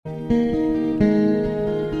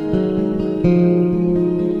We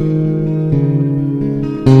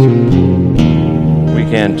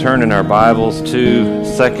can turn in our Bibles to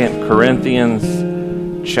 2 Corinthians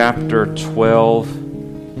chapter 12,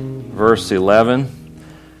 verse 11.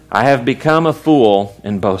 I have become a fool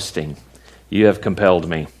in boasting. You have compelled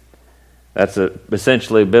me. That's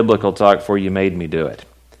essentially biblical talk for you made me do it.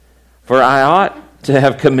 For I ought to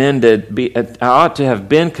have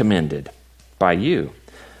been commended by you.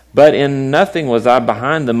 But in nothing was I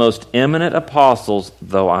behind the most eminent apostles,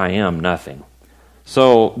 though I am nothing.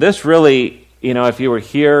 So this really, if you were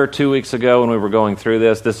here 2 weeks ago when we were going through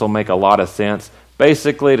this will make a lot of sense.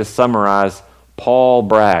 Basically, to summarize, Paul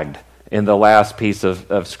bragged in the last piece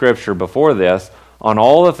of Scripture before this on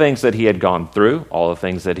all the things that he had gone through, all the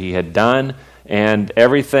things that he had done, and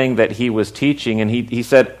everything that he was teaching. And he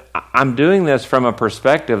said, I'm doing this from a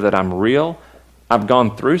perspective that I'm real. I've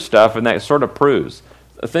gone through stuff, and that sort of proves.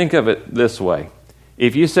 Think of it this way.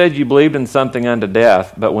 If you said you believed in something unto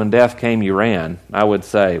death, but when death came you ran, I would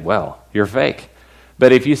say, well, you're fake.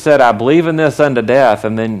 But if you said, I believe in this unto death,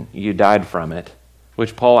 and then you died from it,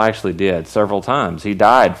 which Paul actually did several times. He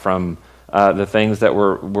died from the things that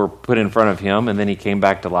were put in front of him, and then he came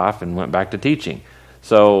back to life and went back to teaching.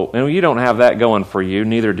 So, you don't have that going for you,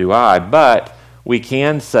 neither do I, but we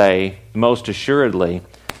can say most assuredly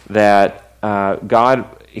that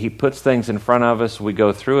God, He puts things in front of us, we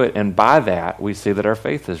go through it, and by that we see that our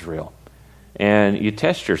faith is real. And you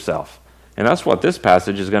test yourself. And that's what this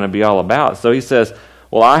passage is going to be all about. So he says,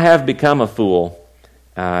 well, I have become a fool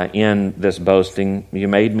in this boasting. You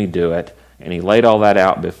made me do it. And he laid all that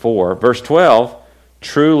out before. Verse 12,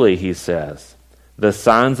 truly, he says, the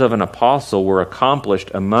signs of an apostle were accomplished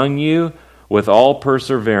among you with all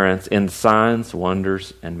perseverance in signs,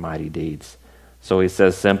 wonders, and mighty deeds. So he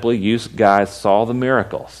says simply, you guys saw the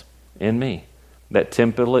miracles in me that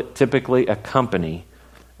typically accompany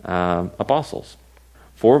apostles.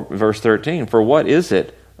 Verse 13, for what is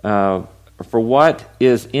in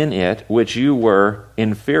it which you were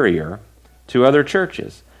inferior to other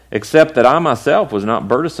churches, except that I myself was not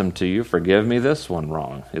burdensome to you? Forgive me this one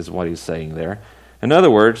wrong, is what he's saying there. In other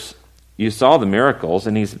words, you saw the miracles,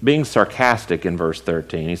 and he's being sarcastic in verse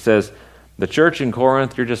 13. He says, the church in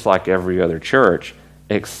Corinth, you're just like every other church,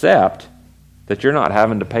 except that you're not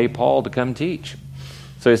having to pay Paul to come teach.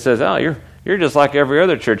 So he says, oh, you're just like every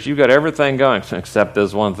other church. You've got everything going, except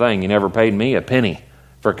this one thing. You never paid me a penny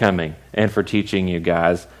for coming and for teaching you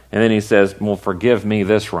guys. And then he says, well, forgive me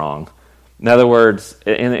this wrong. In other words,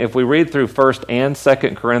 and if we read through 1 and 2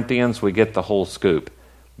 Corinthians, we get the whole scoop.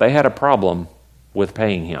 They had a problem with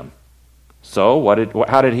paying him. So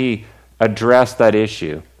how did he address that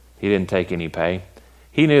issue? He didn't take any pay.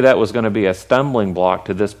 He knew that was going to be a stumbling block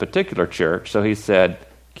to this particular church, so he said,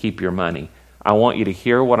 keep your money. I want you to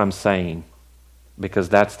hear what I'm saying, because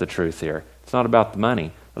that's the truth here. It's not about the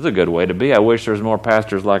money. That's a good way to be. I wish there was more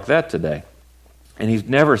pastors like that today. And he's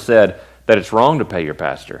never said that it's wrong to pay your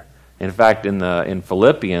pastor. In fact, in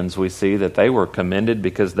Philippians, we see that they were commended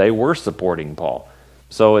because they were supporting Paul.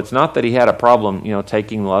 So it's not that he had a problem,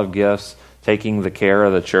 taking love gifts, taking the care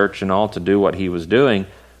of the church and all to do what he was doing.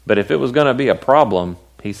 But if it was going to be a problem,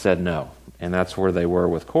 he said no. And that's where they were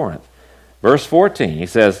with Corinth. Verse 14, he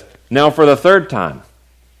says, now for the third time,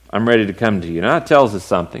 I'm ready to come to you. Now it tells us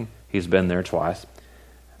something. He's been there twice.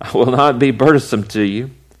 I will not be burdensome to you,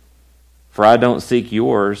 for I don't seek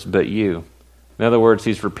yours, but you. In other words,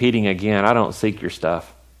 he's repeating again, I don't seek your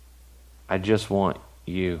stuff. I just want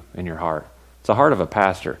you in your heart. It's the heart of a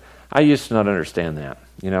pastor. I used to not understand that.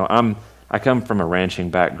 I come from a ranching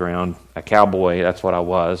background, a cowboy. That's what I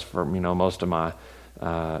was for most of my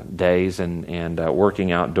days, and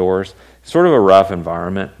working outdoors. Sort of a rough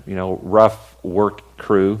environment, rough work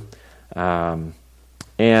crew, and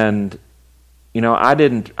I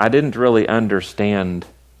didn't really understand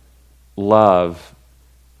love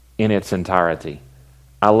in its entirety.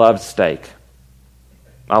 I loved steak.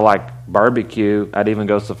 I like barbecue. I'd even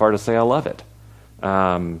go so far to say I love it,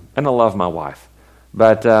 and I love my wife.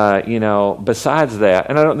 But, besides that,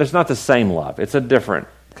 and there's not the same love. It's a different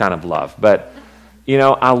kind of love. But,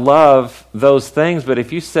 I love those things. But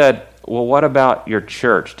if you said, well, what about your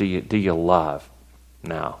church? Do you love?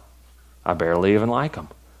 No. I barely even like them.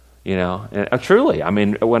 And, truly,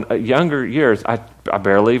 when younger years, I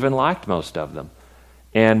barely even liked most of them.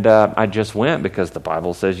 And I just went because the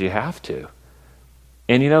Bible says you have to.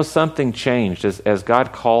 And, something changed as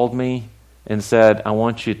God called me and said, I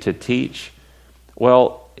want you to teach.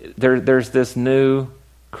 Well, there's this new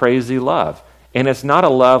crazy love. And it's not a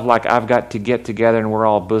love like I've got to get together and we're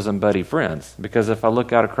all bosom buddy friends. Because if I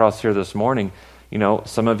look out across here this morning,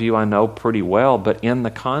 some of you I know pretty well, but in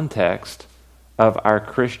the context of our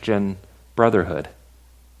Christian brotherhood.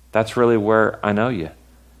 That's really where I know you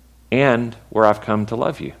and where I've come to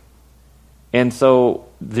love you. And so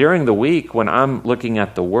during the week when I'm looking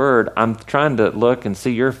at the Word, I'm trying to look and see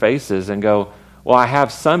your faces and go, well, I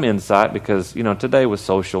have some insight because, today with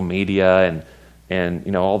social media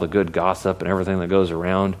and all the good gossip and everything that goes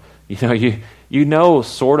around, you know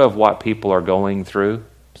sort of what people are going through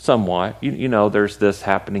somewhat. There's this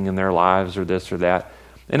happening in their lives or this or that.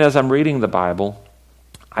 And as I'm reading the Bible,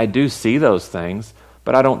 I do see those things,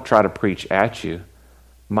 but I don't try to preach at you.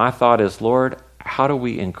 My thought is, Lord, how do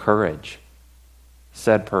we encourage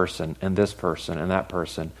said person and this person and that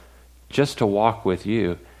person just to walk with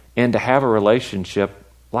you and to have a relationship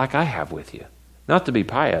like I have with you? Not to be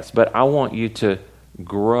pious, but I want you to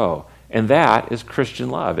grow. And that is Christian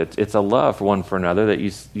love. It's a love for one for another that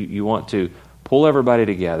you want to pull everybody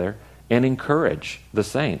together and encourage the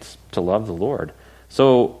saints to love the Lord.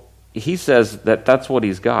 So he says that that's what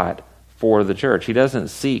he's got for the church. He doesn't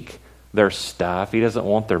seek their stuff. He doesn't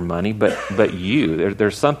want their money, but you.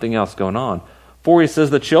 There's something else going on. For he says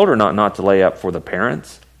the children ought not to lay up for the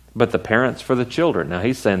parents, but the parents for the children. Now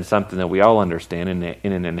he's saying something that we all understand in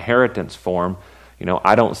an inheritance form.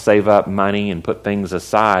 I don't save up money and put things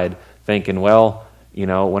aside thinking, well,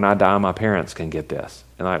 when I die, my parents can get this.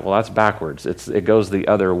 And that's backwards. It goes the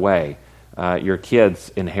other way. Your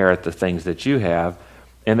kids inherit the things that you have,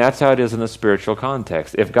 and that's how it is in the spiritual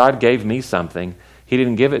context. If God gave me something, he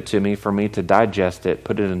didn't give it to me for me to digest it,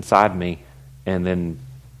 put it inside me, and then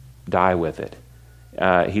die with it.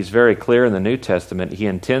 He's very clear in the New Testament. He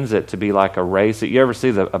intends it to be like a race. You ever see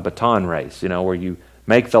a baton race, where you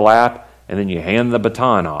make the lap and then you hand the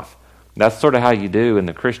baton off? That's sort of how you do in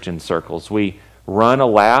the Christian circles. We run a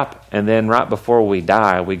lap, and then right before we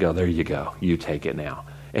die, we go, there you go, you take it now.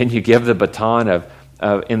 And you give the baton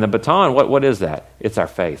in the baton, what is that? It's our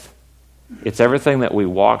faith. It's everything that we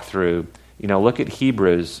walk through. Look at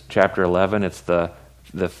Hebrews chapter 11. It's the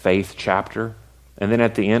faith chapter. And then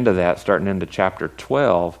at the end of that, starting into chapter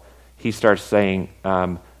 12, he starts saying,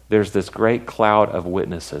 there's this great cloud of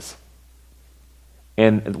witnesses.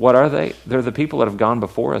 And what are they? They're the people that have gone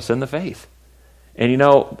before us in the faith. And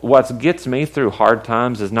what gets me through hard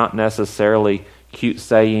times is not necessarily cute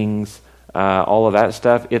sayings, all of that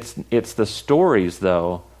stuff. It's the stories,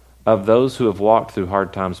 though, of those who have walked through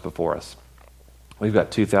hard times before us. We've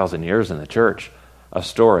got 2,000 years in the church of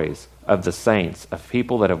stories of the saints, of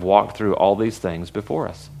people that have walked through all these things before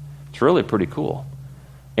us. It's really pretty cool.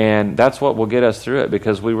 And that's what will get us through it,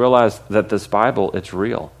 because we realize that this Bible, it's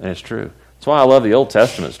real and it's true. That's why I love the Old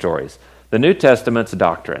Testament stories. The New Testament's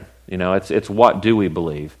doctrine. It's what do we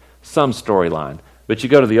believe? Some storyline. But you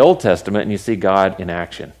go to the Old Testament and you see God in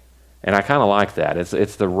action. And I kind of like that.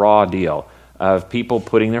 It's the raw deal of people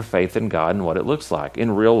putting their faith in God and what it looks like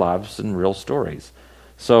in real lives and real stories.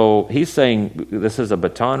 So he's saying this is a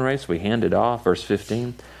baton race. We hand it off, verse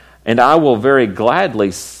 15. And I will very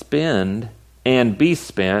gladly spend and be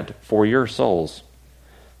spent for your souls.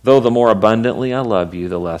 Though the more abundantly I love you,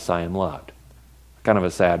 the less I am loved. Kind of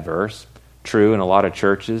a sad verse. True in a lot of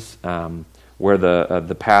churches where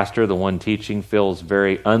the pastor, the one teaching, feels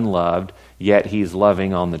very unloved, yet he's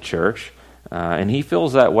loving on the church. And he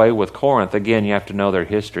feels that way with Corinth. Again, you have to know their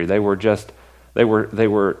history. They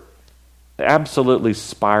were absolutely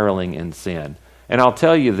spiraling in sin. And I'll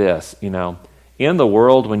tell you this, in the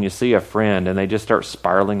world, when you see a friend and they just start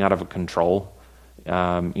spiraling out of control,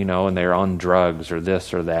 and they're on drugs or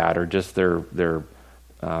this or that, or just their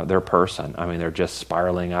person. They're just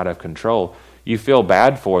spiraling out of control. You feel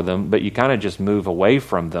bad for them, but you kind of just move away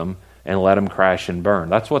from them and let them crash and burn.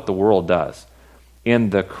 That's what the world does.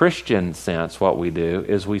 In the Christian sense, what we do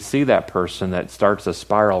is we see that person that starts a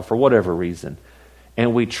spiral for whatever reason,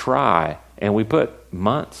 and we try, and we put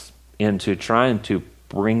months into trying to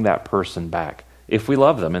bring that person back. If we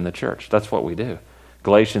love them in the church, that's what we do.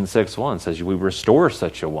 Galatians 6:1 says we restore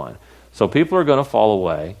such a one. So people are going to fall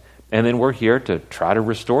away, and then we're here to try to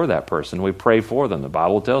restore that person. We pray for them. The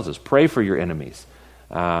Bible tells us, pray for your enemies.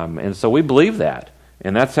 And so we believe that.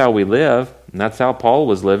 And that's how we live, and that's how Paul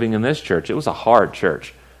was living in this church. It was a hard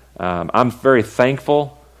church. I'm very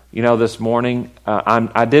thankful. This morning,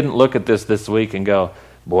 I didn't look at this week and go,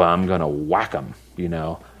 boy, I'm going to whack them,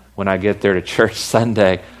 when I get there to church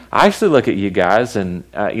Sunday. I actually look at you guys, and,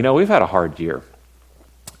 we've had a hard year.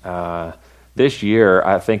 This year,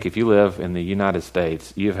 I think if you live in the United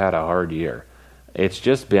States, you've had a hard year. It's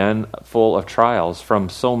just been full of trials from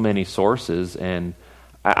so many sources, and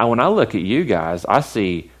when I look at you guys, I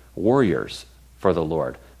see warriors for the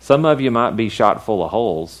Lord. Some of you might be shot full of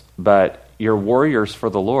holes, but you're warriors for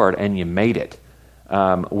the Lord, and you made it.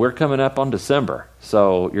 We're coming up on December,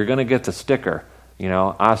 so you're going to get the sticker,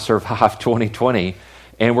 I survived 2020,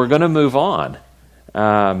 and we're going to move on.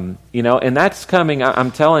 And that's coming.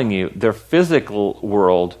 I'm telling you, the physical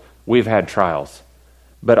world, we've had trials.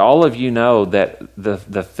 But all of you know that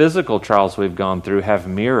the physical trials we've gone through have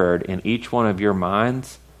mirrored in each one of your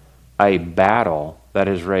minds a battle that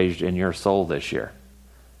has raged in your soul this year.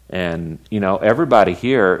 And, everybody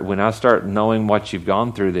here, when I start knowing what you've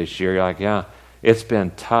gone through this year, you're like, yeah, it's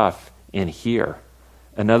been tough in here.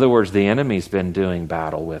 In other words, the enemy's been doing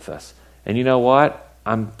battle with us. And you know what?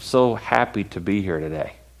 I'm so happy to be here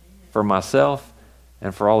today. For myself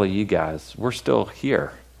and for all of you guys, we're still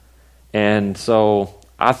here. And so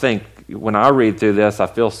I think when I read through this, I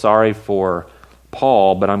feel sorry for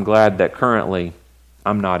Paul, but I'm glad that currently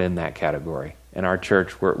I'm not in that category. In our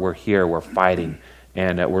church, we're here, we're fighting,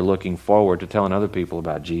 and we're looking forward to telling other people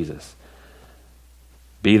about Jesus.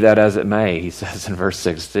 Be that as it may, he says in verse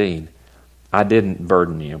 16, I didn't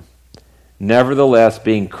burden you. Nevertheless,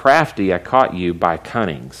 being crafty, I caught you by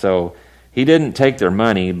cunning. So he didn't take their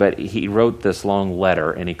money, but he wrote this long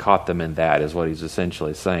letter, and he caught them in that, is what he's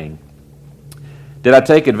essentially saying. Did I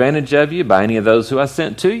take advantage of you by any of those who I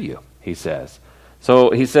sent to you? He says.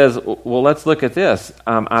 So he says, well, let's look at this.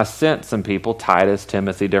 I sent some people, Titus,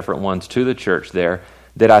 Timothy, different ones, to the church there.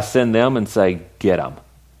 Did I send them and say, get them?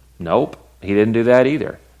 Nope, he didn't do that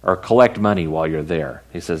either. Or collect money while you're there.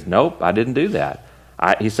 He says, nope, I didn't do that.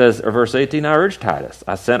 He says, verse 18, I urged Titus.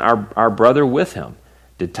 I sent our brother with him.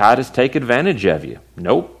 Did Titus take advantage of you?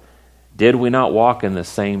 Nope. Did we not walk in the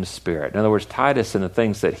same spirit? In other words, Titus and the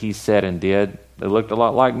things that he said and did, they looked a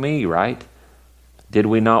lot like me, right? Did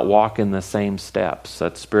we not walk in the same steps?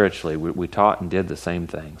 That's spiritually. We taught and did the same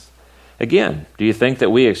things. Again, do you think that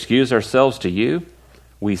we excuse ourselves to you?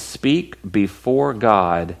 We speak before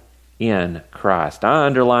God in Christ. I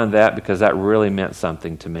underline that because that really meant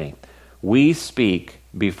something to me. We speak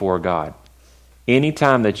before God.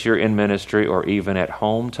 Anytime that you're in ministry or even at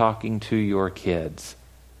home talking to your kids,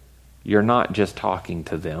 you're not just talking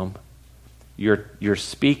to them. You're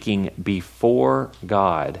speaking before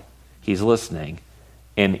God. He's listening.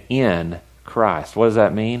 And in Christ. What does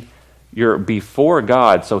that mean? You're before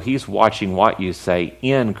God, so he's watching what you say.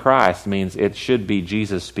 In Christ means it should be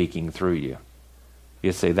Jesus speaking through you.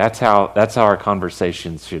 You see, that's how our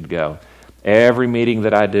conversations should go. Every meeting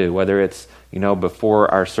that I do, whether it's,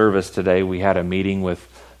 before our service today, we had a meeting with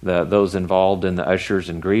those involved in the ushers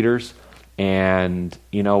and greeters. And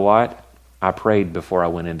you know what? I prayed before I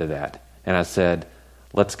went into that. And I said,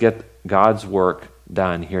 let's get God's work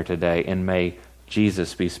done here today, and may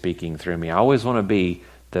Jesus be speaking through me. I always want to be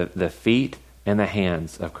the feet and the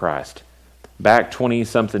hands of Christ. Back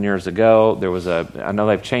 20-something years ago, there was I know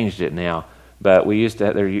they've changed it now, but we used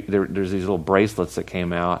to, there's these little bracelets that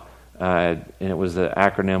came out, and it was the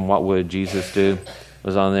acronym, What Would Jesus Do?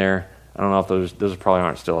 Was on there. I don't know if those probably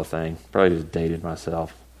aren't still a thing. Probably just dated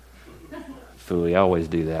myself. Phooey, I always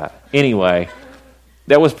do that. Anyway,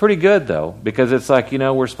 that was pretty good, though, because it's like,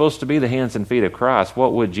 we're supposed to be the hands and feet of Christ.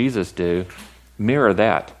 What would Jesus do? Mirror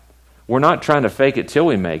that. We're not trying to fake it till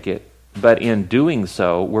we make it, but in doing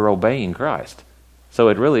so, we're obeying Christ. So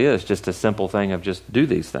it really is just a simple thing of just do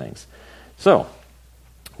these things. So,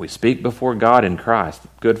 we speak before God in Christ.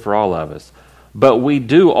 Good for all of us. But we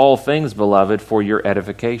do all things, beloved, for your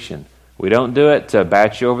edification. We don't do it to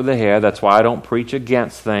bat you over the head. That's why I don't preach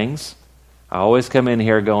against things. I always come in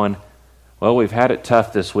here going, well, we've had it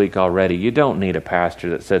tough this week already. You don't need a pastor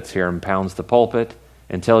that sits here and pounds the pulpit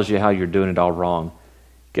and tells you how you're doing it all wrong.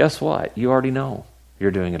 Guess what? You already know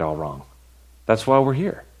you're doing it all wrong. That's why we're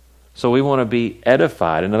here. So we want to be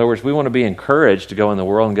edified. In other words, we want to be encouraged to go in the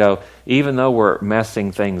world and go, even though we're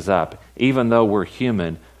messing things up, even though we're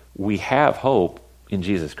human, we have hope in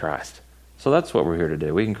Jesus Christ. So that's what we're here to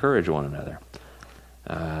do. We encourage one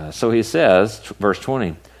another. So he says, verse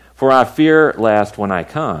 20, for I fear lest when I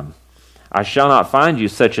come, I shall not find you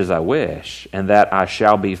such as I wish, and that I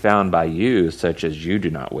shall be found by you such as you do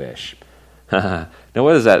not wish. Now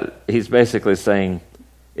what is that? He's basically saying,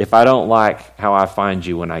 if I don't like how I find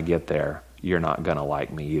you when I get there, you're not going to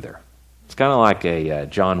like me either. It's kind of like a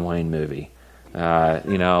John Wayne movie. I'm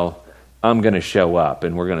going to show up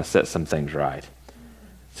and we're going to set some things right.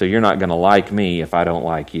 So you're not going to like me if I don't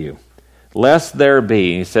like you. Lest there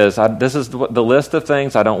be, he says, this is the list of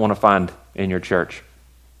things I don't want to find in your church,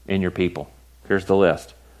 in your people. Here's the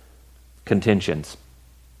list. Contentions.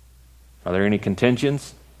 Are there any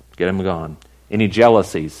contentions? Get them gone. Any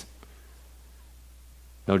jealousies?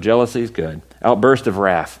 No jealousies? Good. Outburst of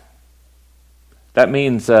wrath. That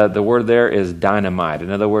means the word there is dynamite.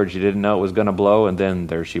 In other words, you didn't know it was going to blow, and then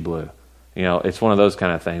there she blew. It's one of those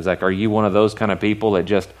kind of things. Like, are you one of those kind of people that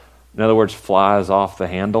just, in other words, flies off the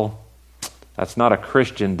handle? That's not a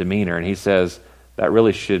Christian demeanor. And he says that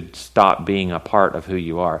really should stop being a part of who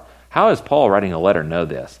you are. How is Paul writing a letter know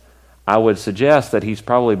this? I would suggest that he's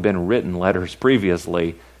probably been written letters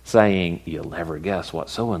previously saying, you'll never guess what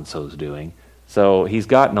so-and-so's doing. So he's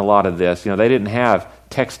gotten a lot of this. They didn't have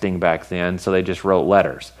texting back then, so they just wrote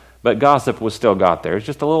letters. But gossip was still got there. It's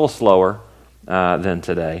just a little slower than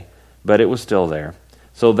today, but it was still there.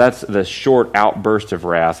 So that's the short outburst of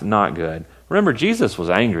wrath, not good. Remember, Jesus was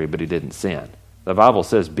angry, but he didn't sin. The Bible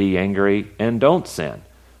says, be angry and don't sin.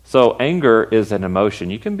 So anger is an emotion.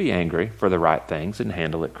 You can be angry for the right things and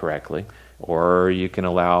handle it correctly, or you can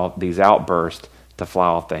allow these outbursts to fly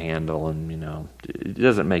off the handle and, it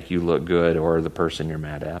doesn't make you look good or the person you're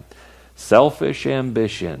mad at. Selfish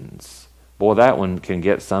ambitions. Boy, that one can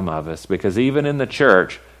get some of us, because even in the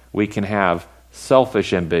church, we can have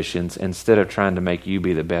selfish ambitions instead of trying to make you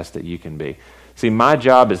be the best that you can be. See, my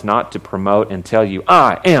job is not to promote and tell you,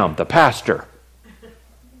 I am the pastor.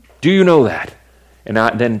 Do you know that? And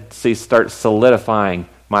I then start solidifying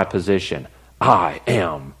my position. I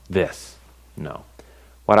am this. No.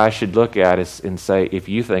 What I should look at is and say, if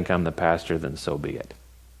you think I'm the pastor, then so be it.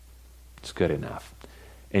 It's good enough.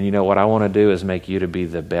 And what I want to do is make you to be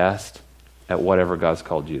the best at whatever God's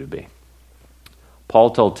called you to be.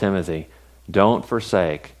 Paul told Timothy, don't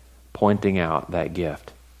forsake pointing out that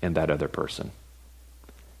gift in that other person.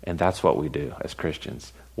 And that's what we do as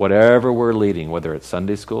Christians. Whatever we're leading, whether it's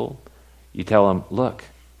Sunday school, you tell them, look,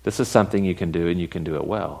 this is something you can do and you can do it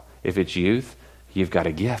well. If it's youth, you've got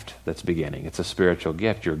a gift that's beginning. It's a spiritual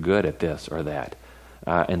gift. You're good at this or that,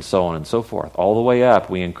 and so on and so forth. All the way up,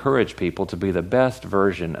 we encourage people to be the best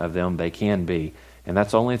version of them they can be, and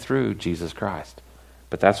that's only through Jesus Christ.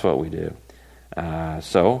 But that's what we do.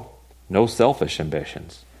 So, no selfish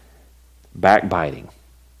ambitions. Backbiting.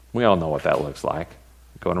 We all know what that looks like.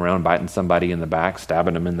 Going around biting somebody in the back,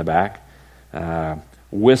 stabbing them in the back.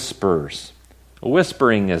 Whispers.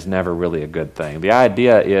 Whispering is never really a good thing. The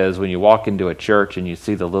idea is when you walk into a church and you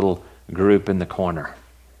see the little group in the corner,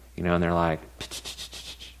 and they're like,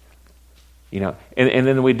 and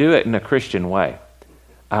then we do it in a Christian way.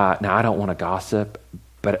 Now, I don't want to gossip,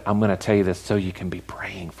 but I'm going to tell you this so you can be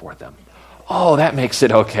praying for them. Oh, that makes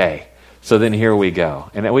it okay. So then here we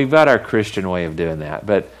go. And we've got our Christian way of doing that.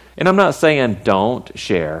 And I'm not saying don't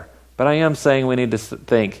share, but I am saying we need to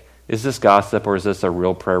think, is this gossip or is this a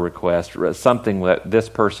real prayer request? Something that this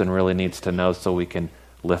person really needs to know so we can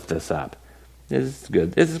lift this up. This is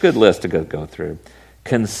good. This is a good list to go through.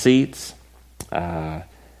 Conceits.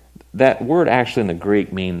 That word actually in the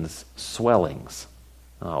Greek means swellings.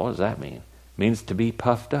 Oh, what does that mean? It means to be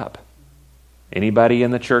puffed up. Anybody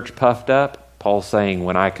in the church puffed up? Paul's saying,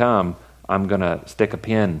 when I come, I'm going to stick a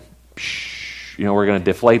pin. We're going to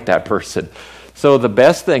deflate that person. So the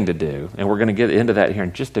best thing to do, and we're going to get into that here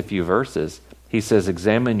in just a few verses, he says,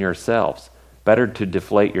 examine yourselves. Better to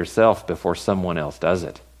deflate yourself before someone else does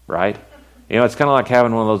it, right? It's kind of like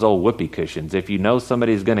having one of those old whoopee cushions. If you know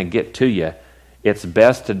somebody's going to get to you, it's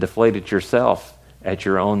best to deflate it yourself at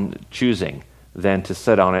your own choosing than to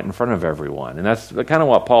sit on it in front of everyone. And that's kind of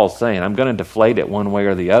what Paul's saying. I'm going to deflate it one way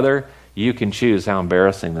or the other. You can choose how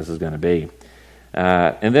embarrassing this is going to be.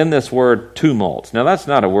 And then this word tumult. Now that's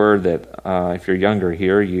not a word that if you're younger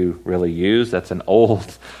here you really use. That's an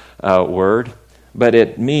old word. But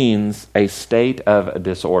it means a state of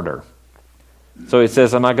disorder. So he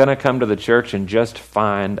says, am I going to come to the church and just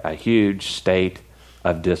find a huge state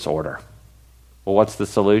of disorder? Well, what's the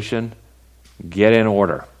solution? Get in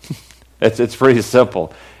order. It's pretty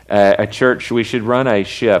simple. A church, we should run a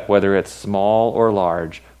ship, whether it's small or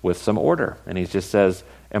large, with some order. And he just says,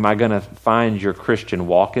 am I going to find your Christian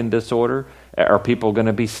walk in disorder? Are people going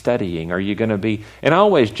to be studying? Are you going to be... And I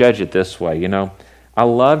always judge it this way, I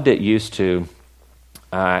loved it used to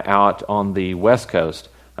out on the West Coast.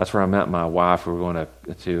 That's where I met my wife. We were going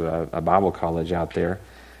to a Bible college out there.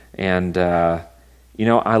 And,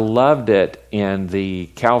 I loved it in the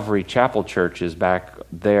Calvary Chapel churches back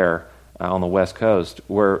there on the West Coast,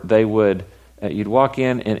 where they would... you'd walk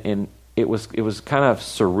in and it was kind of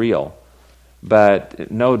surreal.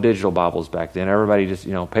 But no digital Bibles back then. Everybody just,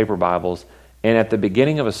 paper Bibles. And at the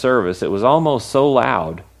beginning of a service, it was almost so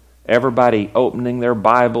loud, everybody opening their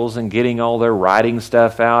Bibles and getting all their writing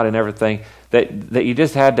stuff out and everything, that you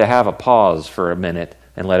just had to have a pause for a minute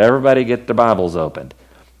and let everybody get their Bibles opened.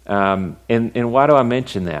 And why do I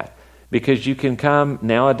mention that? Because you can come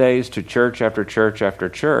nowadays to church after church after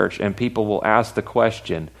church, and people will ask the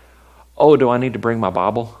question, oh, do I need to bring my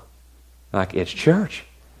Bible? Like, it's church.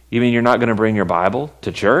 You mean you're not going to bring your Bible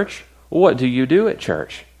to church? What do you do at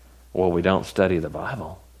church? Well, we don't study the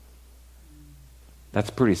Bible. That's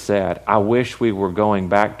pretty sad. I wish we were going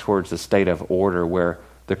back towards a state of order where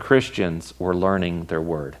the Christians were learning their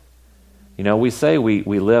word. You know, we say we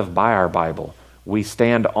live by our Bible. We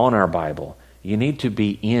stand on our Bible. You need to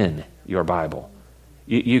be in your Bible.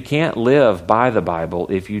 You can't live by the Bible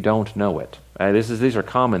if you don't know it. These are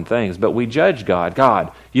common things, but we judge God.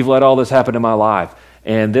 God, you've let all this happen in my life,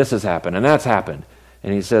 and this has happened, and that's happened.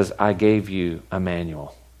 And he says, I gave you a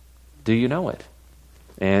manual. Do you know it?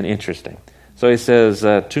 And interesting. So he says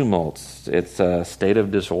tumults. It's a state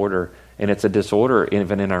of disorder, and it's a disorder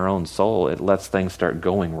even in our own soul. It lets things start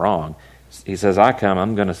going wrong. He says,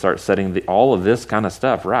 I'm going to start setting all of this kind of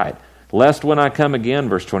stuff right. Lest when I come again,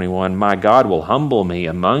 verse 21, my God will humble me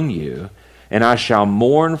among you, and I shall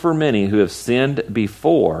mourn for many who have sinned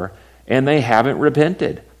before, and they haven't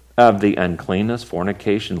repented of the uncleanness,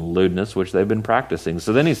 fornication, lewdness, which they've been practicing.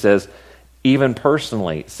 So then he says, even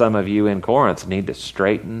personally, some of you in Corinth need to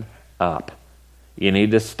straighten up. You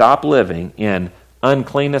need to stop living in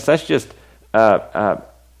uncleanness. That's just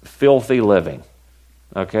filthy living.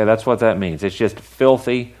 Okay, that's what that means. It's just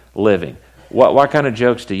filthy living. What kind of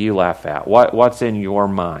jokes do you laugh at? What's in your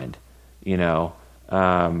mind? You know,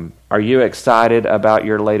 are you excited about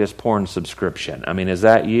your latest porn subscription? I mean, is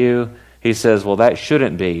that you? He says, well, that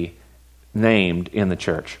shouldn't be named in the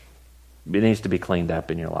church. It needs to be cleaned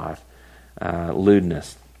up in your life.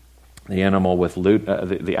 Lewdness. The animal with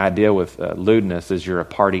the idea with lewdness is you're a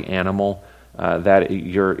party animal. That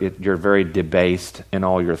you're very debased in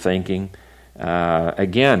all your thinking.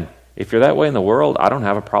 Again, if you're that way in the world, I don't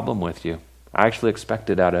have a problem with you. I actually expect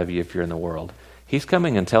it out of you if you're in the world. He's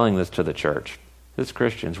coming and telling this to the church. As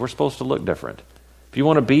Christians, we're supposed to look different. If you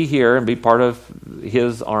want to be here and be part of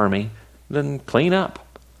his army, then clean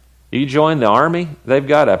up. You join the army, they've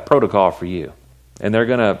got a protocol for you. And they're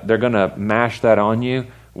gonna mash that on you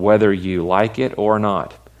whether you like it or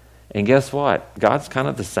not. And guess what? God's kind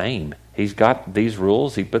of the same. He's got these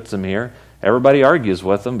rules, he puts them here. Everybody argues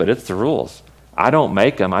with them, but it's the rules. I don't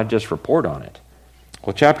make them, I just report on it.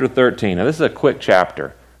 Well, chapter 13. Now, this is a quick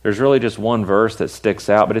chapter. There's really just one verse that sticks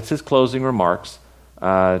out, but it's his closing remarks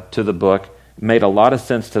to the book. It made a lot of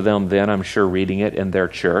sense to them then, I'm sure, reading it in their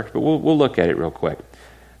church, but we'll look at it real quick.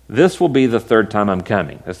 This will be the third time I'm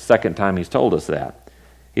coming. That's the second time he's told us that.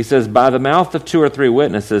 He says, by the mouth of 2 or 3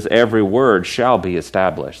 witnesses, every word shall be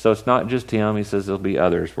established. So it's not just him. He says there'll be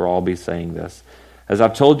others. We'll all be saying this. As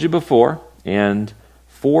I've told you before, and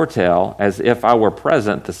foretell as if I were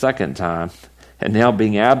present the second time, and now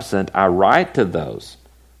being absent, I write to those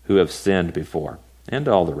who have sinned before, and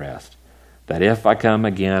all the rest, that if I come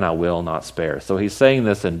again, I will not spare. So he's saying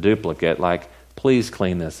this in duplicate, like, please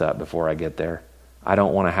clean this up before I get there. I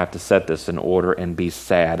don't want to have to set this in order and be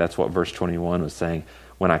sad. That's what verse 21 was saying.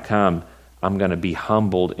 When I come, I'm going to be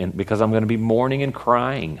humbled because I'm going to be mourning and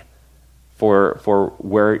crying for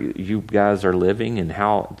where you guys are living and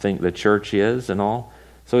how I think the church is and all.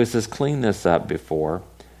 So he says, clean this up before.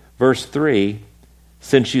 Verse 3,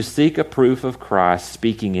 since you seek a proof of Christ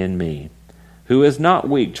speaking in me, who is not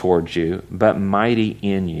weak towards you, but mighty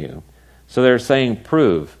in you. So they're saying,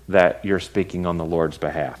 prove that you're speaking on the Lord's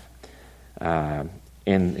behalf.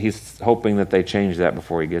 And he's hoping that they change that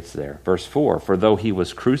before he gets there. Verse 4, for though he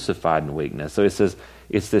was crucified in weakness. So it says,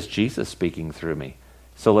 it's this Jesus speaking through me.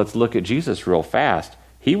 So let's look at Jesus real fast.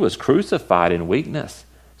 He was crucified in weakness.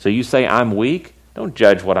 So you say, I'm weak? Don't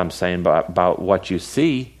judge what I'm saying about what you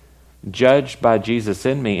see. Judge by Jesus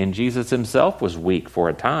in me. And Jesus himself was weak for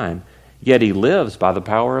a time, yet he lives by the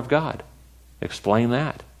power of God. Explain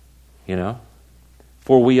that, you know.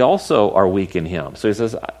 For we also are weak in him. So he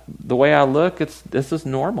says, the way I look, this is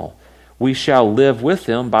normal. We shall live with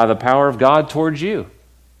him by the power of God towards you.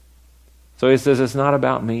 So he says, it's not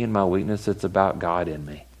about me and my weakness, it's about God in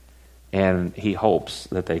me. And he hopes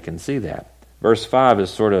that they can see that. Verse 5 is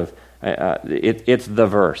sort of, it's the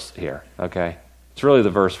verse here, okay? It's really the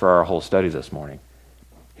verse for our whole study this morning.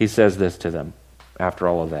 He says this to them after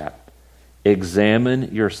all of that.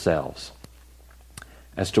 Examine yourselves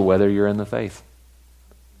as to whether you're in the faith.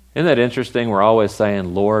 Isn't that interesting? We're always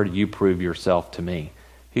saying, Lord, you prove yourself to me.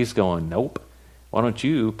 He's going, nope. Why don't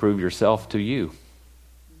you prove yourself to you?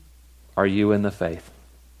 Are you in the faith?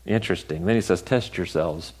 Interesting. Then he says, test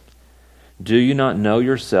yourselves. Do you not know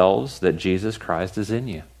yourselves that Jesus Christ is in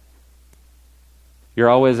you? You're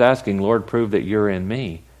always asking, Lord, prove that you're in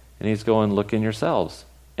me. And he's going, look in yourselves.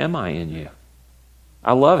 Am I in you?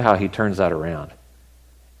 I love how he turns that around.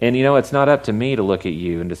 And you know, it's not up to me to look at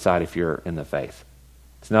you and decide if you're in the faith.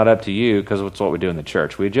 It's not up to you because it's what we do in the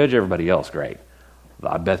church. We judge everybody else, great.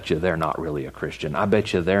 I bet you they're not really a Christian. I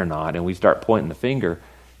bet you they're not. And we start pointing the finger.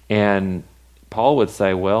 And Paul would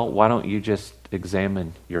say, well, why don't you just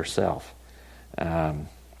examine yourself?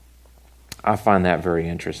 I find that very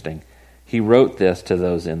interesting. He wrote this to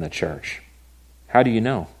those in the church. How do you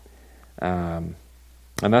know? And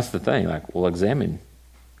that's the thing. Like, well, examine,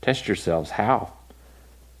 test yourselves. How?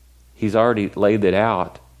 He's already laid it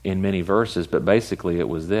out in many verses, but basically it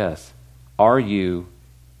was this. Are you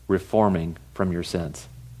reforming from your sins?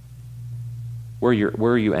 Where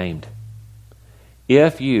are you aimed?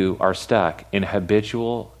 If you are stuck in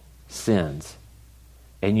habitual sins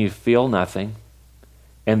and you feel nothing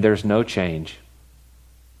and there's no change,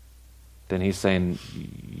 then he's saying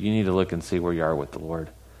you need to look and see where you are with the Lord.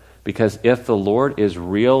 Because if the Lord is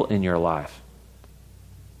real in your life,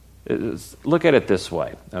 look at it this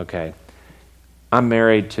way, okay? I'm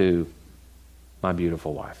married to my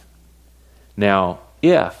beautiful wife. Now,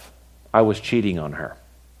 if I was cheating on her,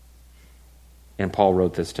 and Paul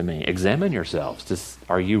wrote this to me, examine yourselves.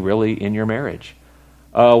 Are you really in your marriage?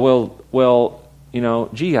 Well,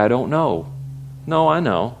 I don't know. No, I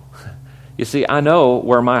know. You see, I know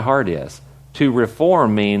where my heart is. To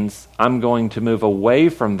reform means I'm going to move away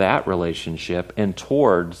from that relationship and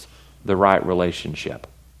towards the right relationship.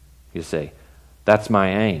 You see, that's my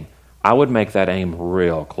aim. I would make that aim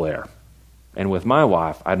real clear. And with my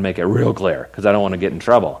wife, I'd make it real clear because I don't want to get in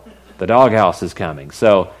trouble. The doghouse is coming.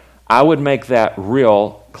 So I would make that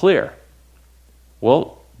real clear.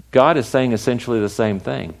 Well, God is saying essentially the same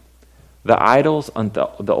thing. The idols on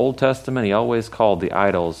the Old Testament, he always called the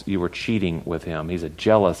idols, you were cheating with him. He's a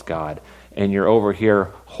jealous God. And you're over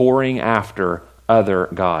here whoring after other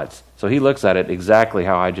gods. So he looks at it exactly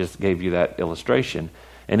how I just gave you that illustration.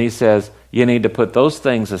 And he says, you need to put those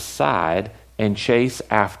things aside and chase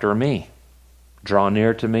after me. Draw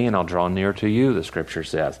near to me and I'll draw near to you, the scripture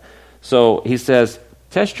says. So he says,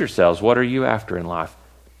 test yourselves. What are you after in life?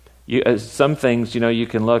 Some things, you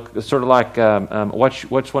can look, sort of like,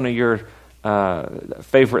 what's one of your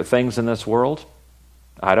favorite things in this world?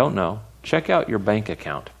 I don't know. Check out your bank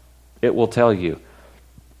account. It will tell you.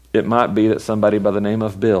 It might be that somebody by the name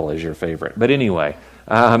of Bill is your favorite. But anyway,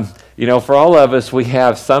 for all of us, we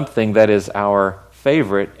have something that is our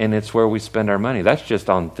favorite, and it's where we spend our money. That's just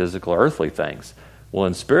on physical, earthly things. Well,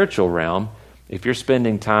 in spiritual realm, if you're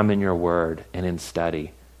spending time in your word and in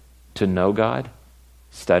study to know God,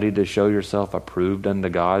 study to show yourself approved unto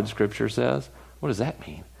God, Scripture says, what does that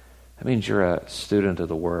mean? That means you're a student of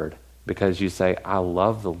the word because you say, I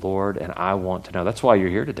love the Lord and I want to know. That's why you're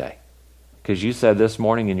here today. Because you said this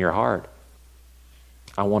morning in your heart,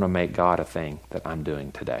 I want to make God a thing that I'm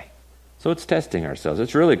doing today. So it's testing ourselves.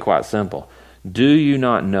 It's really quite simple. Do you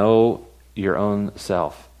not know your own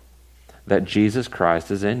self, that Jesus Christ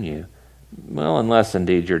is in you? Well, unless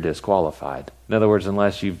indeed you're disqualified. In other words,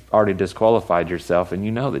 unless you've already disqualified yourself and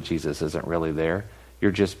you know that Jesus isn't really there,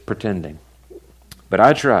 you're just pretending. But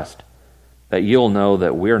I trust that you'll know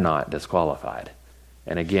that we're not disqualified.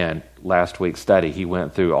 And again, last week's study, he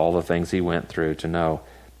went through all the things he went through to know.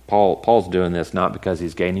 Paul's doing this not because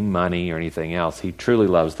he's gaining money or anything else. He truly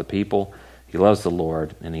loves the people. He loves the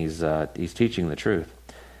Lord, and he's teaching the truth.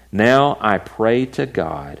 Now I pray to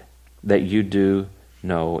God that you do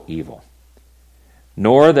no evil,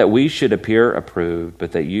 nor that we should appear approved,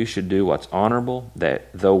 but that you should do what's honorable, that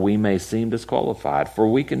though we may seem disqualified,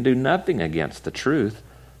 for we can do nothing against the truth,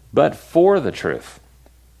 but for the truth.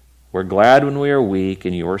 We're glad when we are weak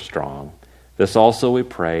and you are strong. This also we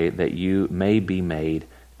pray, that you may be made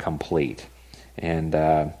complete.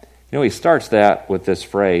 And, he starts that with this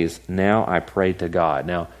phrase, now I pray to God.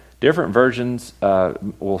 Now, different versions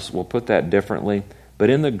will put that differently, but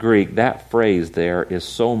in the Greek, that phrase there is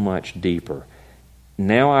so much deeper.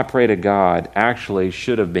 Now I pray to God actually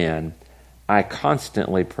should have been, I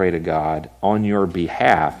constantly pray to God on your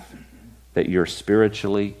behalf that you're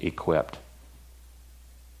spiritually equipped.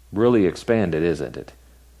 Really expanded, isn't it?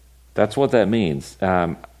 That's what that means.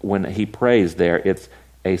 When he prays there, it's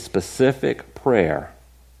a specific prayer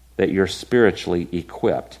that you're spiritually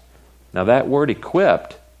equipped. Now that word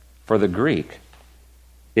equipped for the Greek,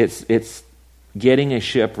 it's getting a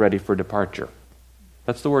ship ready for departure.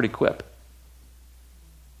 That's the word equip.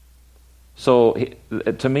 So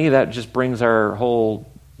to me, that just brings our whole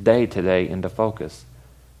day today into focus.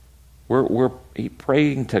 We're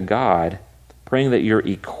praying to God, praying that you're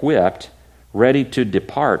equipped, ready to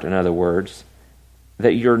depart, in other words,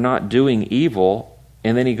 that you're not doing evil.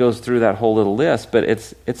 And then he goes through that whole little list. But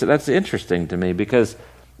that's interesting to me because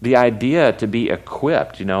the idea to be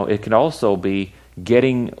equipped, it can also be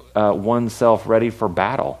getting oneself ready for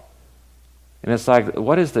battle. And it's like,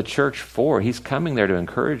 what is the church for? He's coming there to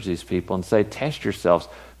encourage these people and say, test yourselves,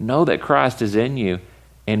 know that Christ is in you,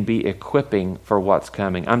 and be equipping for what's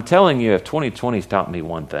coming. I'm telling you, if 2020's taught me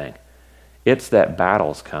one thing, it's that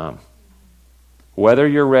battles come. whether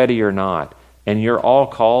you're ready or not. And you're all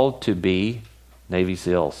called to be Navy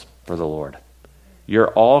SEALs for the Lord.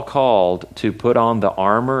 You're all called to put on the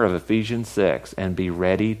armor of Ephesians 6 and be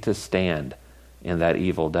ready to stand in that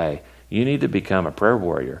evil day. You need to become a prayer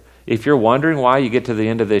warrior. If you're wondering why you get to the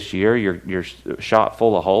end of this year, you're shot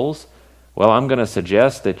full of holes, well, I'm going to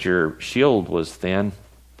suggest that your shield was thin.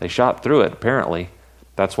 They shot through it, apparently.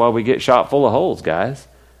 That's why we get shot full of holes, guys.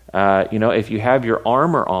 If you have your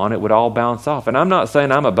armor on, it would all bounce off. And I'm not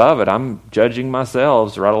saying I'm above it. I'm judging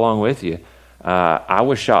myself right along with you. I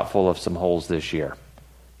was shot full of some holes this year,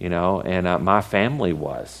 and my family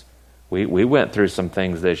was. We went through some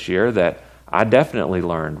things this year that I definitely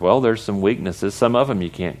learned. Well, there's some weaknesses. Some of them you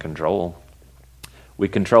can't control. We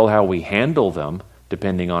control how we handle them,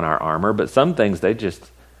 depending on our armor. But some things, they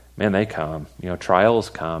come. Trials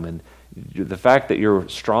come. And the fact that you're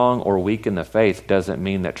strong or weak in the faith doesn't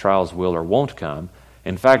mean that trials will or won't come.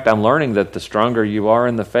 In fact, I'm learning that the stronger you are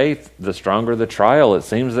in the faith, the stronger the trial, it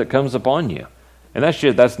seems, that comes upon you. And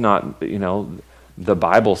that's not, the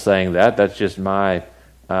Bible saying that. That's just my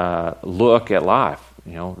look at life.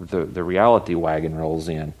 The reality wagon rolls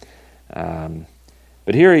in.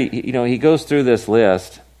 But here he goes through this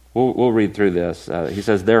list. We'll read through this. He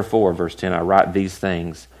says, therefore, verse 10, I write these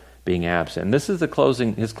things being absent. And this is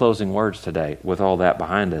his closing words today with all that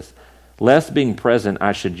behind us. Lest being present,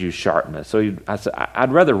 I should use sharpness. So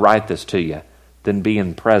I'd rather write this to you than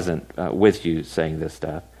being present with you saying this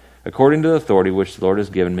stuff. According to the authority which the Lord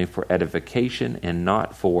has given me for edification and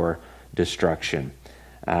not for destruction.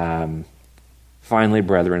 Finally,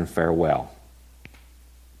 brethren, farewell.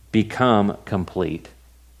 Become complete,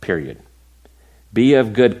 period. Be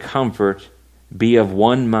of good comfort, be of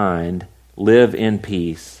one mind, live in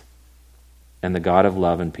peace, and the God of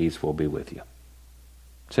love and peace will be with you.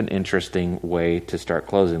 It's an interesting way to start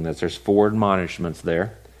closing this. There's 4 admonishments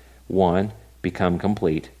there. 1, become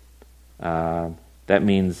complete. That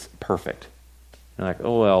means perfect. You're like,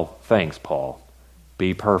 oh, well, thanks, Paul.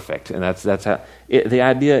 Be perfect. And that's how the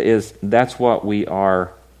idea is, that's what we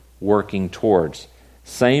are working towards.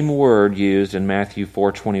 Same word used in Matthew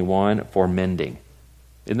 4:21 for mending.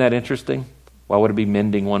 Isn't that interesting? Why would it be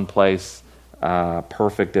mending one place,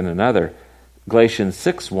 perfect in another? Galatians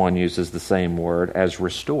 6:1 uses the same word as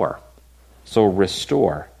restore. So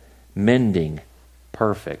restore, mending,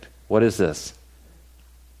 perfect. What is this?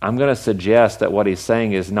 I'm going to suggest that what he's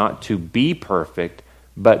saying is not to be perfect,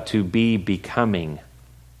 but to be becoming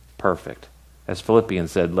perfect. As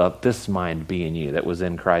Philippians said, let this mind be in you that was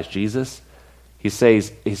in Christ Jesus. He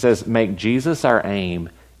says, make Jesus our aim,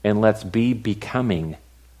 and let's be becoming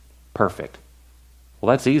perfect.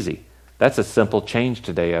 Well, that's easy. That's a simple change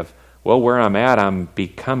today of, well, where I'm at, I'm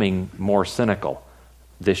becoming more cynical.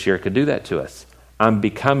 This year could do that to us. I'm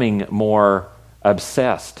becoming more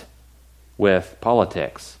obsessed with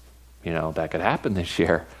politics. That could happen this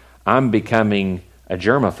year. I'm becoming a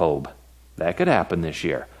germaphobe. That could happen this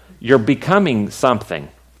year. You're becoming something.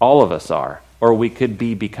 All of us are. Or we could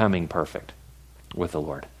be becoming perfect with the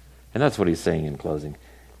Lord. And that's what he's saying in closing.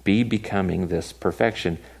 Be becoming this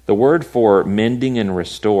perfection. The word for mending and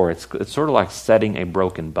restore, it's sort of like setting a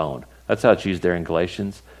broken bone. That's how it's used there in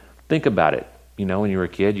Galatians. Think about it. When you were a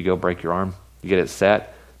kid, you go break your arm, you get it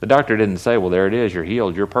set. The doctor didn't say, well, there it is, you're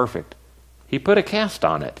healed, you're perfect. He put a cast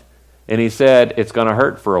on it. And he said, it's going to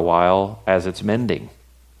hurt for a while as it's mending.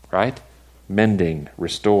 Right? Mending,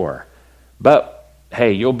 restore. But,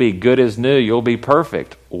 hey, you'll be good as new, you'll be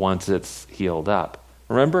perfect once it's healed up.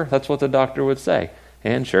 Remember? That's what the doctor would say.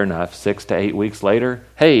 And sure enough, 6 to 8 weeks later,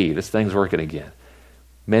 hey, this thing's working again.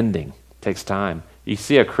 Mending takes time. You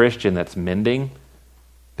see a Christian that's mending,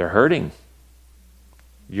 they're hurting.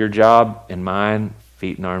 Your job and mine,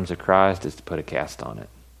 feet and arms of Christ, is to put a cast on it.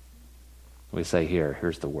 We say,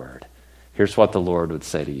 here's the word. Here's what the Lord would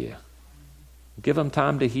say to you. Give them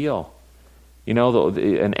time to heal.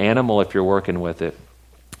 An animal, if you're working with it,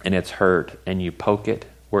 and it's hurt, and you poke it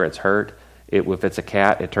where it's hurt, if it's a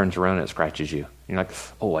cat, it turns around and it scratches you. You're like,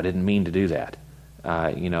 oh, I didn't mean to do that.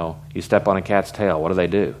 You step on a cat's tail. What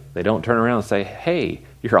do? They don't turn around and say, hey,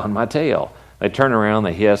 you're on my tail. They turn around,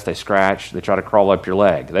 they hiss, they scratch, they try to crawl up your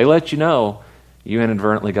leg. They let you know you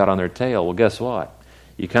inadvertently got on their tail. Well, guess what?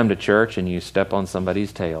 You come to church and you step on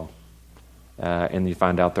somebody's tail, and you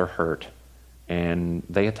find out they're hurt, and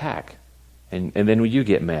they attack. And then you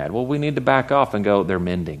get mad. Well, we need to back off and go, they're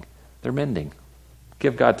mending. They're mending.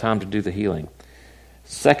 Give God time to do the healing.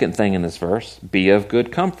 Second thing in this verse, be of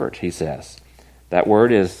good comfort, he says. That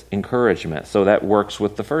word is encouragement, so that works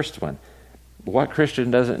with the first one. What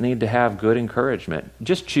Christian doesn't need to have good encouragement?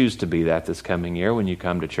 Just choose to be that this coming year when you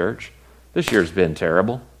come to church. This year's been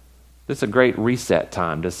terrible. This is a great reset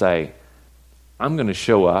time to say, I'm going to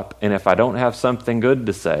show up, and if I don't have something good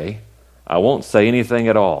to say, I won't say anything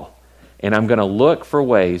at all. And I'm going to look for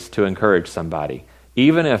ways to encourage somebody,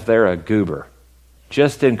 even if they're a goober.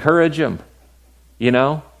 Just encourage them,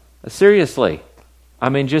 Seriously. I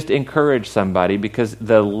mean, just encourage somebody, because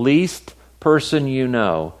the least person you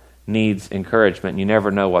know needs encouragement. You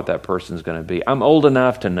never know what that person's going to be. I'm old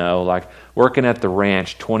enough to know, like working at the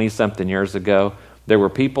ranch 20-something years ago, there were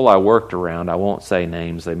people I worked around. I won't say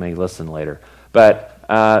names. They may listen later. But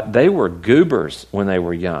they were goobers when they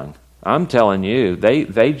were young. I'm telling you,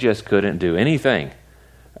 they just couldn't do anything.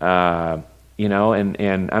 And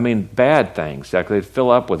I mean, bad things. Like they'd fill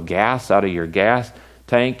up with gas out of your gas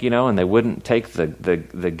tank, and they wouldn't take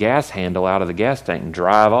the gas handle out of the gas tank and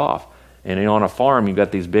drive off. And on a farm, you've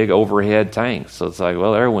got these big overhead tanks. So it's like,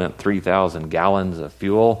 well, there went 3,000 gallons of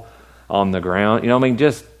fuel on the ground.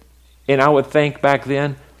 And I would think back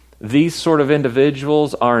then, these sort of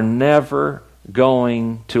individuals are never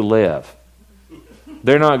going to live.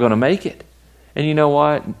 They're not going to make it. And you know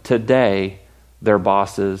what? Today, they're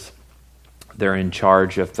bosses. They're in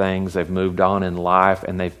charge of things. They've moved on in life,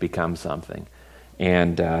 and they've become something.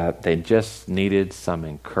 And they just needed some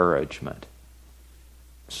encouragement.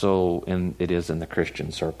 So it is in the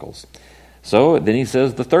Christian circles. So then he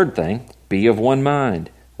says the third thing, be of one mind.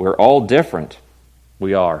 We're all different.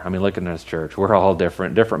 We are. I mean, look at this church. We're all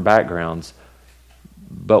different backgrounds.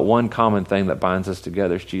 But one common thing that binds us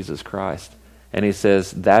together is Jesus Christ. And he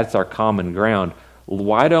says that's our common ground.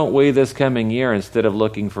 Why don't we this coming year, instead of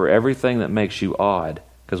looking for everything that makes you odd,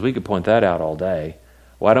 because we could point that out all day,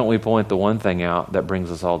 why don't we point the one thing out that brings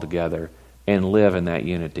us all together and live in that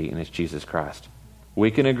unity, and it's Jesus Christ. We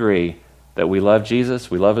can agree that we love Jesus,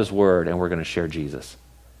 we love His Word, and we're going to share Jesus.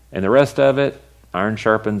 And the rest of it, iron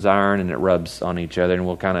sharpens iron, and it rubs on each other, and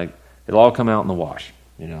it'll all come out in the wash,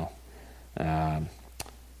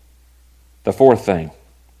 The fourth thing,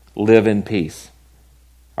 live in peace.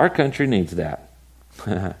 Our country needs that.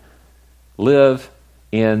 Live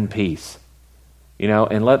in peace.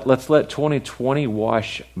 And let's let 2020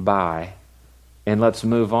 wash by, and let's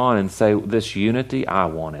move on and say, this unity, I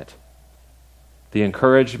want it. The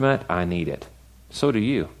encouragement, I need it. So do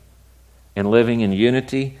you. And living in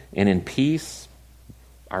unity and in peace,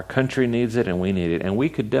 our country needs it and we need it. And we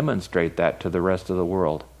could demonstrate that to the rest of the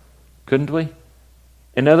world. Couldn't we?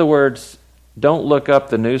 In other words, don't look up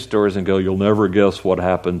the news stories and go, you'll never guess what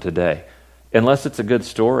happened today. Unless it's a good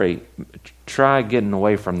story, try getting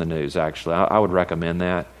away from the news, actually. I would recommend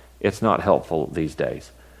that. It's not helpful these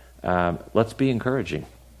days. Let's be encouraging.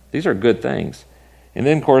 These are good things. And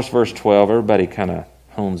then, of course, verse 12, everybody kind of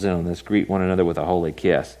hones in on this. Greet one another with a holy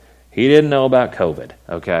kiss. He didn't know about COVID,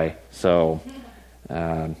 okay? So,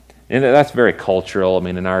 and that's very cultural. I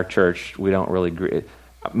mean, in our church, we don't really greet.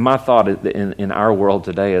 My thought in our world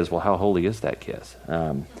today is, well, how holy is that kiss?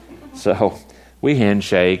 So we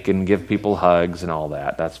handshake and give people hugs and all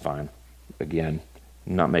that. That's fine. Again,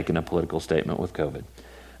 I'm not making a political statement with COVID.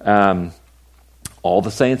 All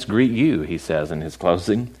the saints greet you, he says in his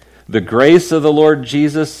closing. The grace of the Lord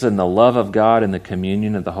Jesus and the love of God and the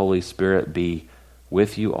communion of the Holy Spirit be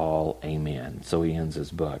with you all. Amen. So he ends his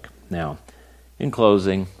book. Now, in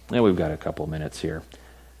closing, we've got a couple of minutes here.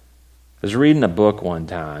 I was reading a book one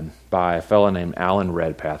time by a fellow named Alan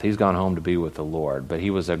Redpath. He's gone home to be with the Lord, but he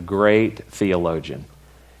was a great theologian.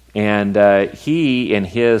 And he, in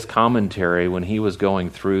his commentary, when he was going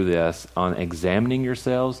through this on examining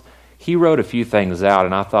yourselves, he wrote a few things out,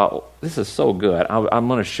 and I thought, this is so good. I'm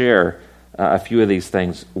going to share a few of these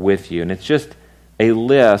things with you. And it's just a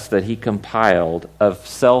list that he compiled of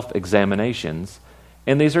self-examinations.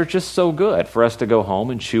 And these are just so good for us to go home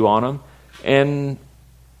and chew on them and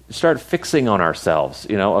start fixing on ourselves,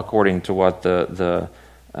 according to what the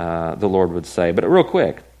Lord would say. But real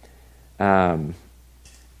quick,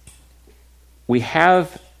 we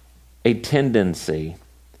have a tendency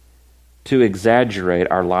to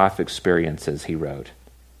exaggerate our life experiences, he wrote,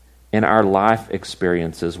 and our life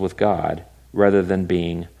experiences with God rather than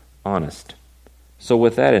being honest. So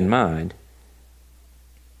with that in mind,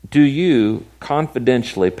 do you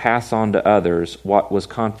confidentially pass on to others what was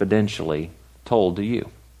confidentially told to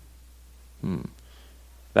you?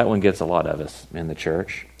 That one gets a lot of us in the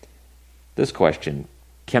church. This question,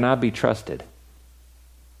 can I be trusted?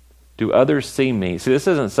 Do others see me? See, this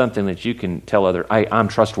isn't something that you can tell others, I'm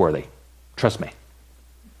trustworthy. Trust me.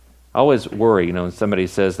 I always worry, when somebody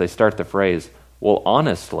says, they start the phrase, well,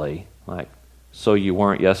 honestly, like, so you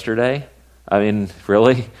weren't yesterday? I mean,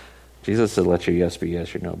 really? Jesus said, let your yes be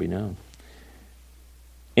yes, your no be no.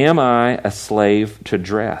 Am I a slave to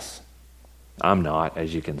dress? I'm not,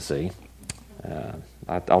 as you can see.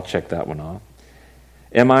 I'll check that one off.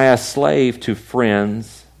 Am I a slave to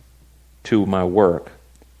friends, to my work,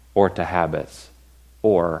 or to habits?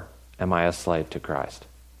 Or am I a slave to Christ?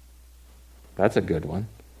 That's a good one.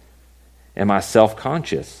 Am I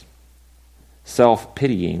self-conscious,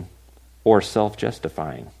 self-pitying, or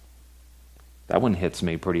self-justifying? That one hits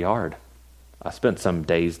me pretty hard. I spent some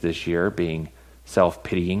days this year being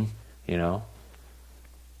self-pitying,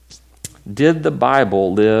 Did the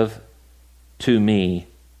Bible live to me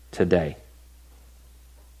today?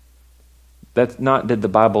 That's not, did the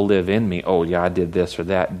Bible live in me? Oh, yeah, I did this or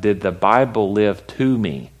that. Did the Bible live to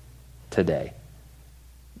me today?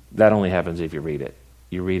 That only happens if you read it.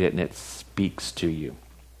 You read it and it speaks to you.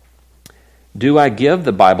 Do I give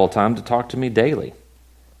the Bible time to talk to me daily?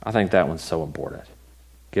 I think that one's so important.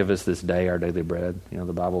 Give us this day our daily bread, the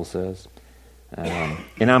Bible says.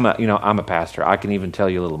 And I'm a pastor. I can even tell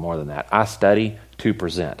you a little more than that. I study to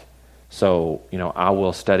present. So, I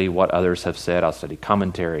will study what others have said. I'll study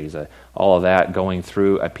commentaries, all of that, going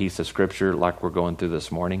through a piece of Scripture like we're going through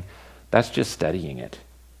this morning. That's just studying it.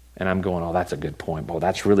 And I'm going, oh, that's a good point. Well,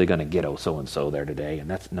 that's really going to get so-and-so there today.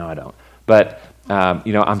 And no, I don't. But,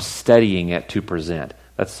 I'm studying it to present.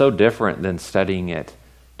 That's so different than studying it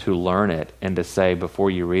to learn it and to say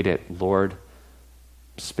before you read it, Lord,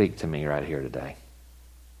 speak to me right here today.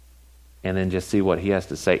 And then just see what he has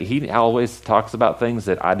to say. He always talks about things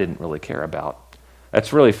that I didn't really care about.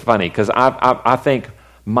 That's really funny because I think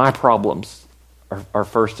my problems are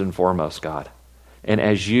first and foremost, God. And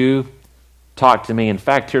as you talk to me, in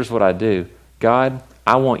fact, here's what I do. God,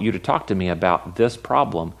 I want you to talk to me about this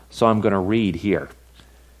problem, so I'm going to read here.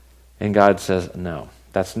 And God says, no,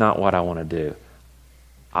 that's not what I want to do.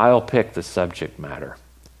 I'll pick the subject matter.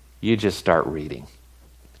 You just start reading.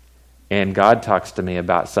 And God talks to me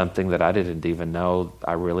about something that I didn't even know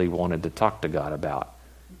I really wanted to talk to God about.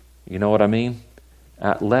 You know what I mean?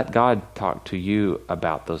 Let God talk to you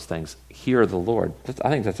about those things. Hear the Lord. I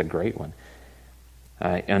think that's a great one.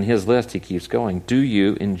 On his list, he keeps going. Do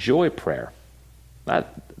you enjoy prayer?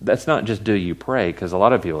 That's not just do you pray, because a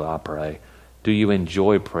lot of people, I pray. Do you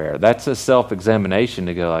enjoy prayer? That's a self-examination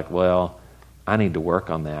to go like, well, I need to work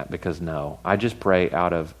on that, because no, I just pray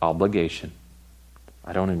out of obligation.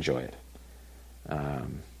 I don't enjoy it.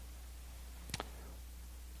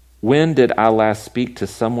 When did I last speak to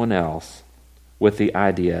someone else with the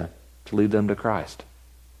idea to lead them to Christ?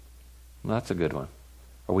 Well, that's a good one.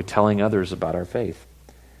 Are we telling others about our faith?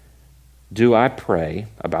 Do I pray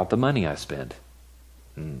about the money I spend?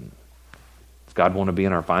 Does God want to be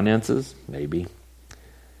in our finances? Maybe.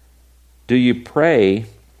 Do you pray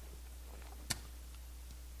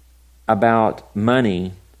about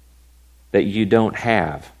money that you don't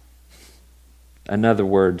have? In other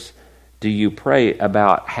words, do you pray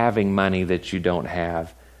about having money that you don't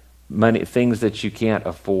have? Money, things that you can't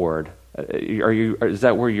afford. Is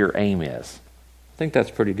that where your aim is? I think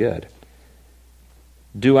that's pretty good.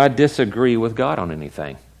 Do I disagree with God on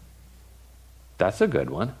anything? That's a good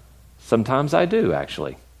one. Sometimes I do,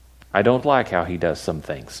 actually. I don't like how he does some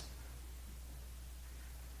things.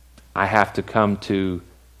 I have to come to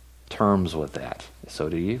terms with that. So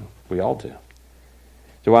do you. We all do.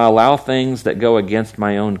 Do I allow things that go against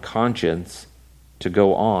my own conscience to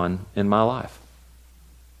go on in my life?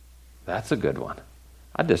 That's a good one.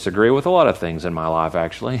 I disagree with a lot of things in my life,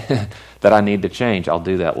 actually, that I need to change. I'll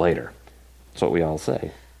do that later. That's what we all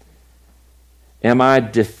say. Am I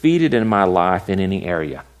defeated in my life in any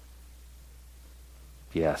area?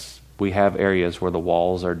 Yes, we have areas where the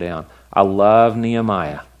walls are down. I love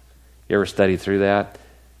Nehemiah. You ever study through that?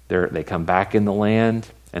 They come back in the land,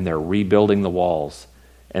 and they're rebuilding the walls.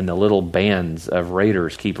 And the little bands of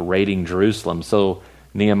raiders keep raiding Jerusalem. So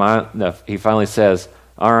Nehemiah, he finally says,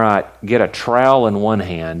 all right, get a trowel in one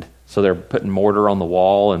hand. So they're putting mortar on the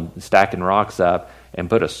wall and stacking rocks up, and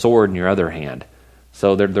put a sword in your other hand.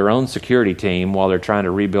 So they're their own security team while they're trying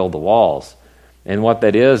to rebuild the walls. And what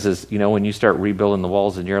that is, when you start rebuilding the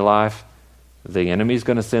walls in your life, the enemy's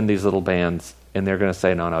going to send these little bands, and they're going to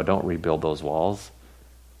say, no, don't rebuild those walls.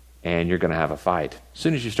 And you're going to have a fight. As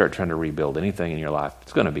soon as you start trying to rebuild anything in your life,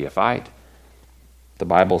 it's going to be a fight. The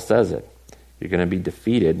Bible says it. You're going to be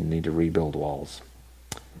defeated and need to rebuild walls.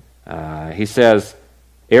 He says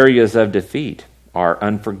areas of defeat are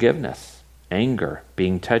unforgiveness, anger,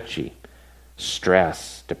 being touchy,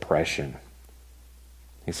 stress, depression.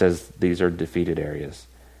 He says these are defeated areas.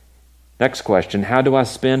 Next question, how do I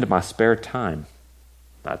spend my spare time?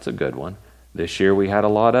 That's a good one. This year we had a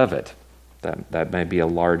lot of it. That may be a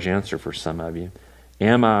large answer for some of you.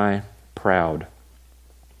 Am I proud?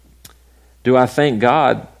 Do I thank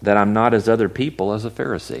God that I'm not as other people as a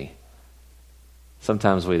Pharisee?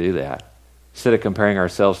 Sometimes we do that. Instead of comparing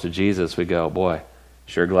ourselves to Jesus, we go, boy,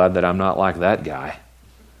 Sure glad that I'm not like that guy,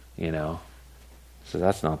 So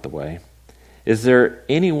that's not the way. Is there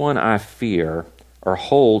anyone I fear or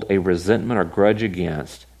hold a resentment or grudge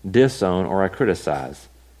against, disown, or I criticize?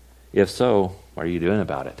 If so, what are you doing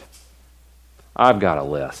about it? I've got a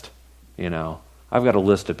list, I've got a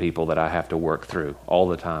list of people that I have to work through all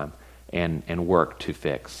the time and work to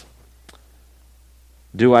fix.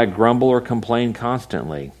 Do I grumble or complain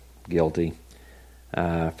constantly? Guilty.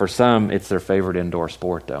 For some, it's their favorite indoor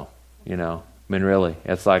sport, though. Really,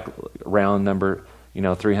 it's like round number,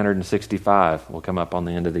 365 will come up on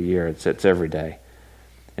the end of the year. It's every day.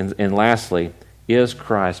 And lastly, is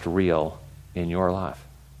Christ real in your life?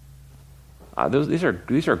 These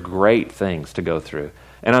are great things to go through.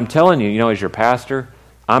 And I'm telling you, as your pastor,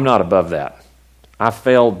 I'm not above that. I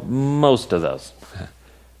failed most of those,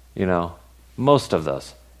 most of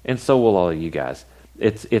those. And so will all of you guys.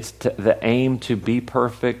 It's the aim to be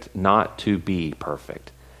perfect, not to be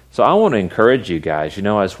perfect. So I want to encourage you guys,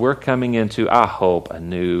 as we're coming into, I hope, a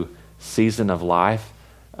new season of life,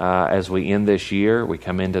 as we end this year, we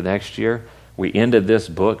come into next year, we ended this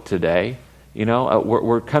book today,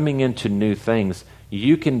 we're coming into new things.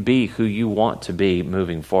 You can be who you want to be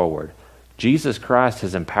moving forward. Jesus Christ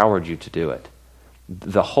has empowered you to do it.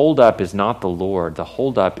 The holdup is not the Lord, the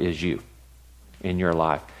holdup is you in your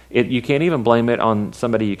life. You can't even blame it on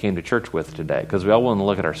somebody you came to church with today, because we all want to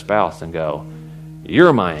look at our spouse and go,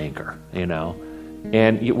 you're my anchor, and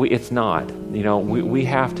it's not. We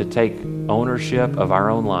have to take ownership of our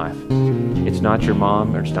own life. It's not your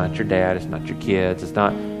mom, or it's not your dad, it's not your kids,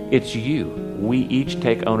 it's you. We each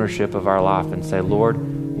take ownership of our life and say, Lord,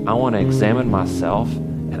 I want to examine myself,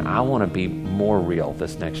 and I want to be more real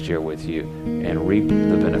this next year with you and reap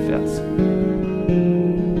the benefits.